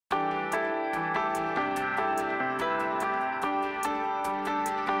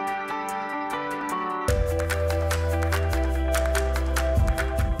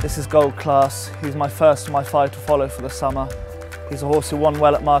This is Gold Class. He's my first of my 5 to follow for the summer. He's a horse who won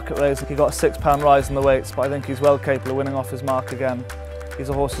well at market race. He got a £6 rise in the weights, but I think he's well capable of winning off his mark again. He's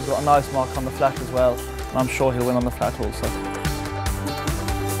a horse who's got a nice mark on the flat as well, and I'm sure he'll win on the flat also.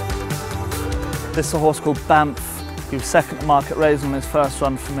 This is a horse called Banff. He was second at market race on his first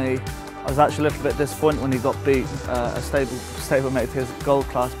run for me. I was actually a little bit disappointed when he got beat. A stablemate of his, Gold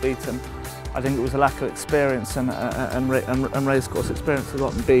Class, beat him. I think it was a lack of experience and racecourse experience that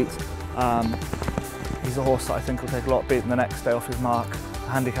got him beat. He's a horse that I think will take a lot of beating the next day off his mark. The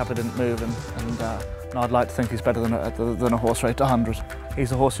handicapper didn't move, and I'd like to think he's better than a horse rate 100.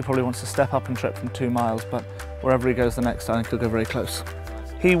 He's a horse who probably wants to step up and trip from 2 miles, but wherever he goes the next time, he'll go very close.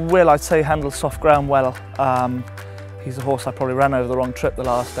 He will, I'd say, handle soft ground well. He's a horse I probably ran over the wrong trip the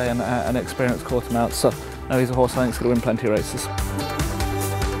last day, and experience caught him out. So, no, he's a horse I think is going to win plenty of races.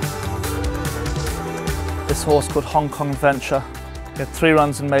 This horse called Hong Kong Adventure. He had 3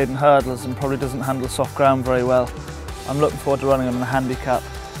 runs in maiden hurdles and probably doesn't handle soft ground very well. I'm looking forward to running him in a handicap.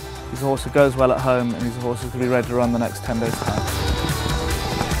 He's a horse who goes well at home, and he's a horse who's going to be ready to run the next 10 days' time.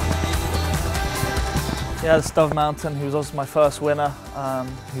 Yeah, the Stove Mountain, he was also my first winner.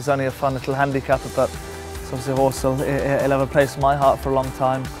 He's only a fun little handicapper, but it's obviously a horse he'll have a place in my heart for a long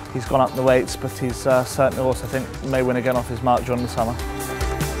time. He's gone up in the weights, but he's certainly a horse I think may win again off his mark during the summer.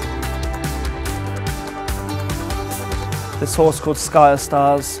 This horse called Sky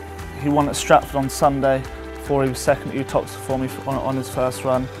Stars, he won at Stratford on Sunday before he was second at Utox for me on his first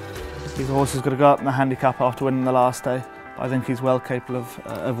run. He's a horse who's going to go up in the handicap after winning the last day, but I think he's well capable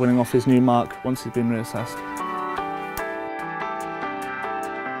of winning off his new mark once he's been reassessed.